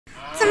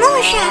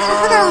的是，好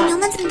好的老牛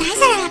们怎么打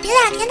起来了？别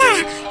打了，别打了！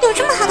有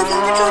这么好的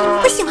房子住，你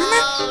们不喜欢吗？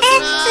哎，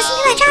小心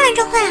别把栅栏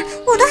撞坏了，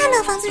我都还没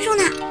有房子住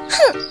呢。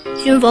哼，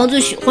新房子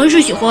喜欢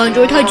是喜欢，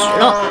就是太挤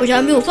了，而且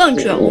还没有饭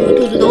吃，我们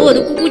肚子都饿得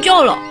咕咕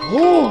叫了。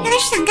原来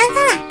是想干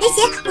饭了，别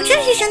急，我这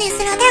就去整点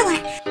饲料带过来。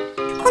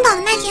空岛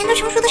的麦田都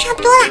成熟的差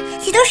不多了，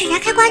启动使闸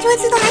开关就会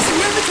自动把小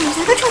麦和种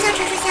子都抽向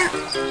传输箱。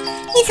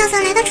一层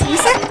层来到储物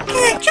箱，看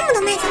看这么多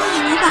麦子和野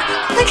萝卜，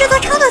能制作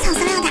超多草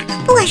饲料的，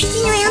不管是鸡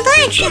牛羊都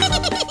爱吃。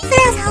饲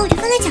料槽我就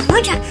放在角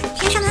落这儿，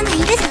填上满满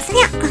一堆草饲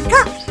料，广告。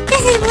这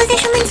下就不会再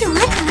生闷气往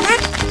外跑了吧？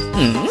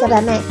小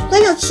表妹，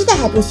光有吃的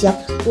还不行，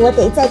我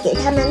得再给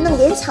他们弄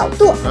点草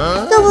垛。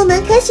动物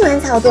们可喜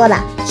欢草垛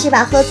了，吃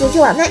饱喝足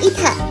就往那一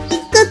躺，一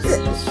个字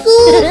舒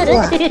服。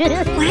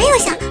果然有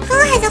效，刚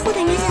刚还在护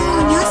腿着小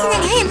老牛，现在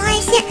两眼冒爱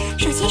心，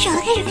手牵手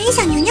的开始分析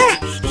小牛牛了。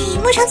嘿，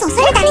牧场总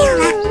算是打理好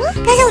了。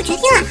刚才我决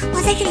定了，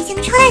我在这里建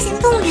个超大型的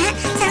动物园，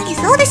才能给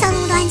所有的小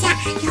动物都安家，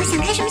以后想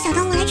看什么小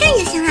动物来这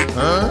里就行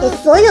了。给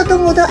所有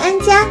动物都安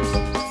家？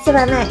小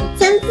表妹，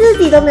咱自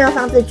己都没有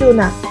房子住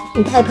呢，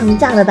你太膨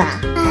胀了吧？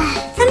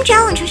咱们只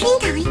要往床上一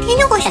躺，一天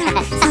就过去了。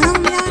小动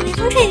物在外面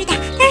风吹雨打，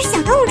但是小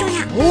动物重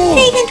要。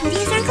这一片土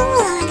地虽然坑坑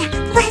洼洼的，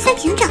不过还算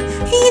平整。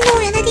新建动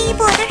物园的第一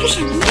步当然是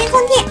闪明天空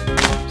地。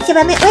小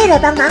表妹，我也来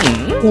帮忙。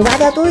你挖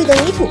掉多余的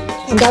泥土，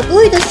砍掉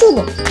多余的树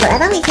木，我来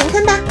帮你填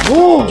坑吧。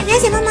有表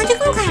姐帮忙就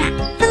更快了，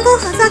分工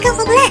合作，干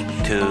活不累。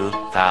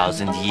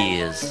 2000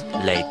 years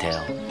later。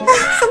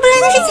说不累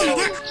那是假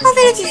的，耗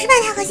费了几十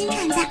万台核心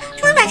铲子，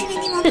终于把这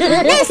片地磨平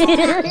了，累死我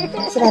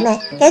了。小表妹，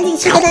赶紧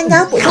吃个蛋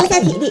糕补充一下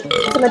体力。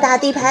这么大的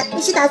地盘，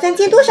你是打算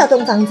建多少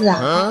栋房子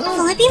啊？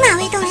所谓兵马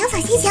未动，粮草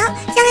先行。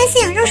将来饲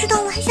养肉食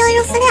动物还需要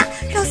肉饲料，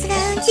肉饲料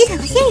要用鸡腿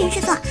和鲜鱼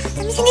制作。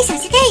咱们先给小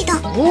鸡盖一栋。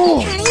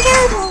铲了一天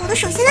的土，我的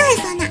手现在还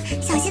酸呢。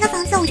小鸡的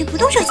房子我就不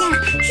动手建了，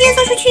直接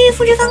做出区域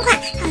复制方块，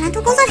还有蓝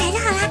图工作台就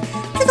好了。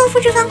这栋复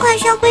制方块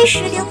需要硅石、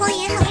硫磺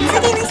盐还有红色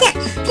电能线，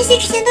这些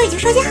之前都已经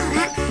收集好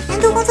了。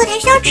蓝图工作台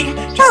需要纸，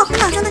正好空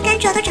岛中的甘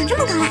蔗都长这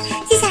么高了，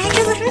接下来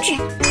制作成纸。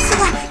奇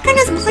怪，甘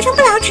蔗怎么合成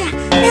不了纸？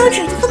没有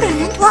纸就做不了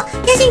蓝图。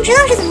要是你知道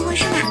是怎么回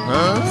事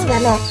吗？小表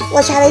妹，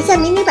我查了一下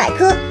迷你百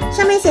科，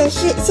上面显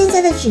示现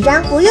在的纸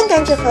张不用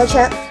甘蔗合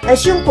成，而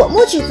是用果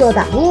木制作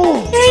的。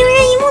原来用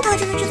任意木头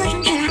就能制作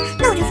成纸了，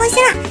那我就放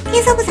心了。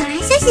天色不早了，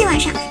休息一晚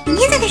上，明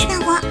天再开始干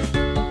活。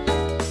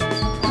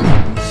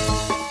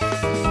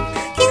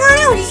天刚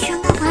亮我就起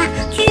床干活了，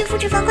区域复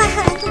制方块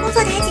和蓝图工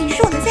作台简直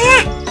是我的最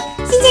爱。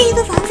新建一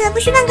座房子不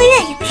需半个月，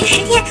也不需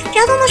10天，只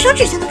要动动手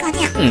指就能搞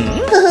定。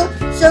呵呵，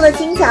说的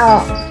轻巧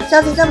哦，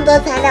收集这么多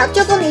材料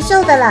就够你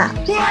受的了。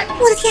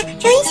我的天，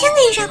只要1000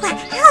个印刷块，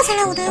还好材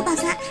料我都有保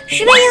存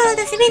，10倍要了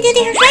的随便丢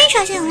地上刷一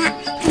刷就有了。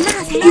准备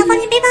好材料放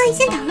进背包一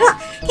键导入，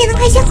电能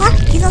快些活，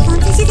一座房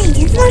子就在眼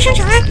前自动生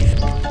成啦。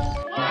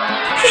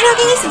是时候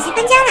该给小鸡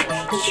搬家了，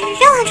一只只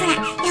召唤出来，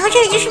以后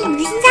这里就是你们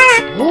的新家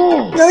啦。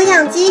有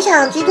养鸡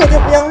场，鸡腿就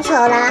不用愁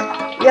啦。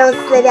肉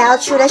饲料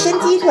除了生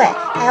鸡腿，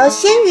还要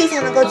鲜鱼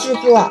才能够制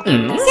作。鲜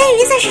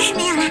鱼暂时是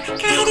没有啦，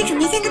看来还得准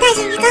备建个大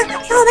型鱼缸。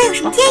小伙伴有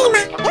什么建议吗？